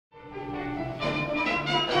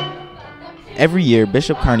Every year,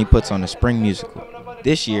 Bishop Kearney puts on a spring musical.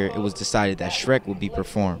 This year, it was decided that Shrek would be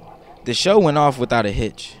performed. The show went off without a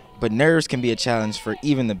hitch, but nerves can be a challenge for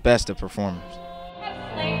even the best of performers.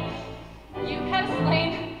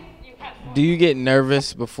 Do you get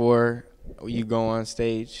nervous before you go on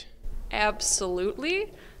stage?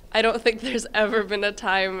 Absolutely. I don't think there's ever been a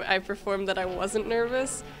time I performed that I wasn't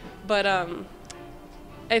nervous, but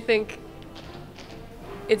I think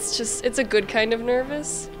it's a good kind of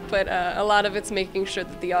nervous, but a lot of it's making sure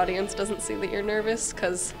that the audience doesn't see that you're nervous,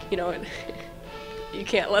 because, you know, you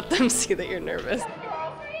can't let them see that you're nervous.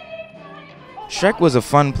 Shrek was a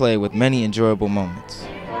fun play with many enjoyable moments.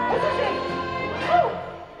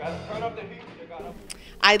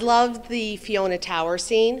 I loved the Fiona Tower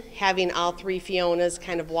scene, having all three Fionas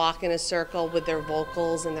kind of walk in a circle with their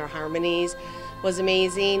vocals and their harmonies was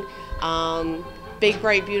amazing. Big,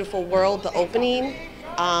 Bright, Beautiful World, the opening,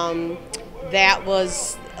 that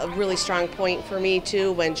was a really strong point for me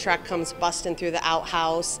too, when Shrek comes busting through the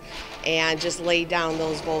outhouse and just laid down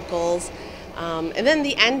those vocals. And then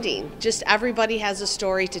the ending, just everybody has a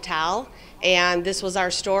story to tell, and this was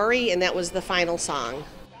our story, and that was the final song.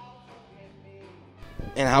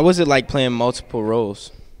 And how was it like playing multiple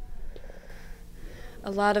roles?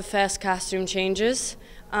 A lot of fast costume changes,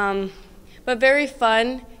 but very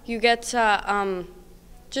fun. You get to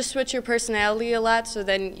just switch your personality a lot, so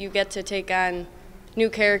then you get to take on new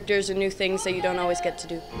characters and new things that you don't always get to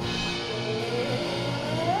do.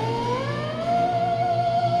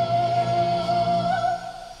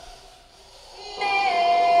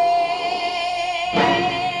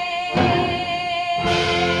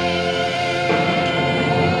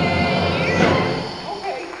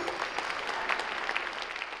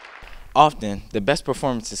 Often, the best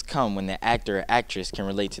performances come when the actor or actress can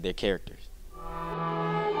relate to their characters.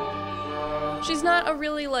 She's not a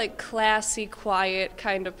really like classy, quiet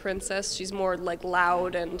kind of princess. She's more like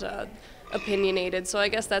loud and opinionated, so I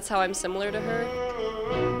guess that's how I'm similar to her.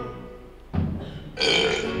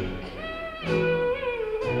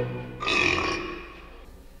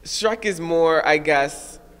 Shrek is more, I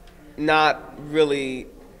guess, not really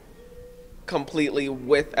completely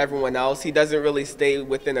with everyone else. He doesn't really stay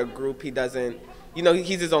within a group. He doesn't, you know,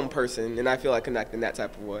 he's his own person, and I feel like connect in that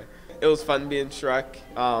type of way. It was fun being Shrek.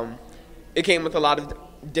 It came with a lot of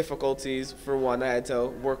difficulties. For one, I had to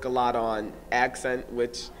work a lot on accent,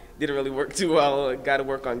 which didn't really work too well. I got to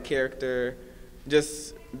work on character,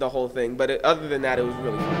 just the whole thing. But other than that, it was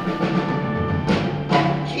really fun.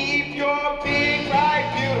 Keep your big,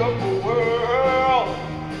 bright, beautiful world.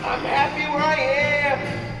 I'm happy where I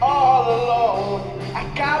am, all alone. I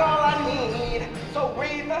got all I need, so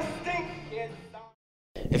breathe the stinking song.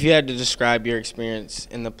 If you had to describe your experience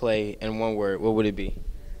in the play in one word, what would it be?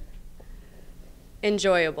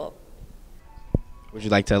 Enjoyable. Would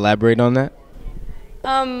you like to elaborate on that?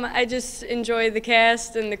 I just enjoy the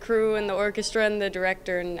cast and the crew and the orchestra and the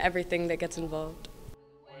director and everything that gets involved.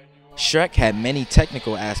 Shrek had many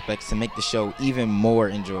technical aspects to make the show even more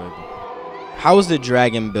enjoyable. How was the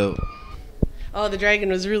dragon built? Oh, the dragon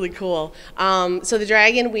was really cool. So the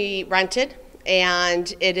dragon we rented,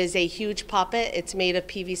 and it is a huge puppet. It's made of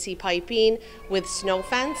PVC piping with snow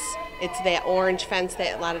fence. It's that orange fence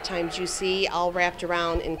that a lot of times you see, all wrapped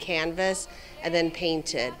around in canvas and then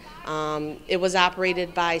painted. It was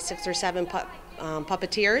operated by 6 or 7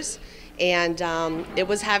 puppeteers, and it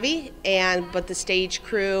was heavy, but the stage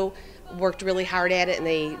crew worked really hard at it, and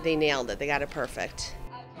they nailed it. They got it perfect.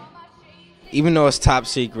 Even though it's top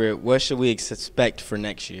secret, what should we expect for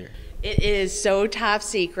next year? It is so top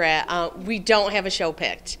secret. We don't have a show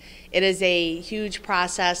picked. It is a huge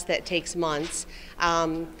process that takes months.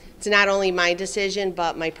 It's not only my decision,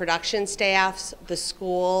 but my production staff's, the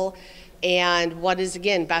school, and what is,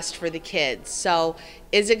 again, best for the kids. So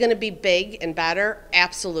is it going to be big and better?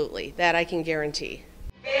 Absolutely. That I can guarantee.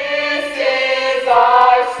 This is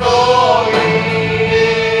our story.